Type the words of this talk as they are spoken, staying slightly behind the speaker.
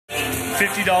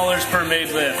$50 per made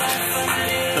lift.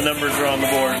 The numbers are on the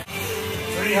board.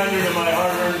 300 of my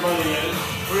hard-earned money and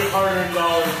 $300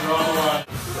 are on the line.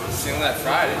 Seeing that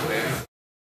Fridays, baby.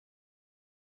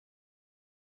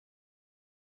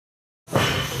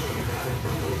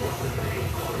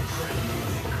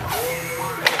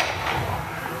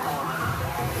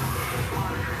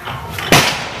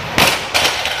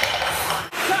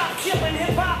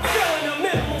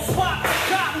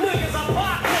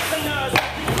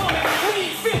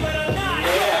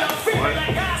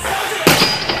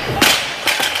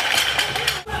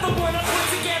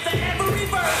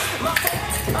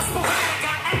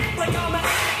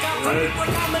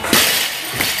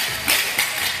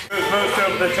 Most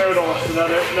of the total,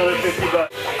 another 50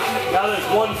 bucks. Now there's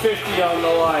 150 on the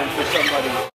line for somebody.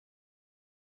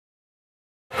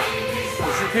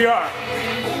 What's your PR?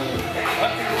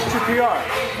 What? What's your PR?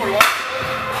 41.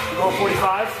 You going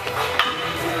 45?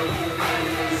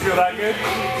 You feel that good?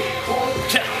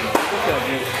 Yeah. Look that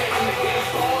good.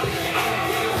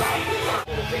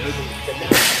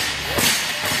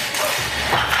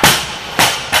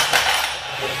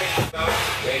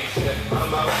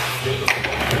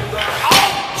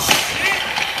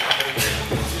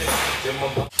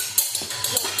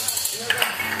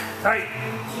 Tight.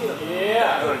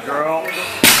 Yeah. Good girl.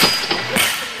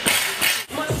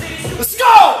 Let's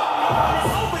go!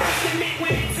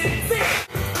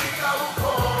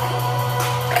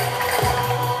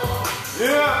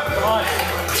 Yeah. Come on.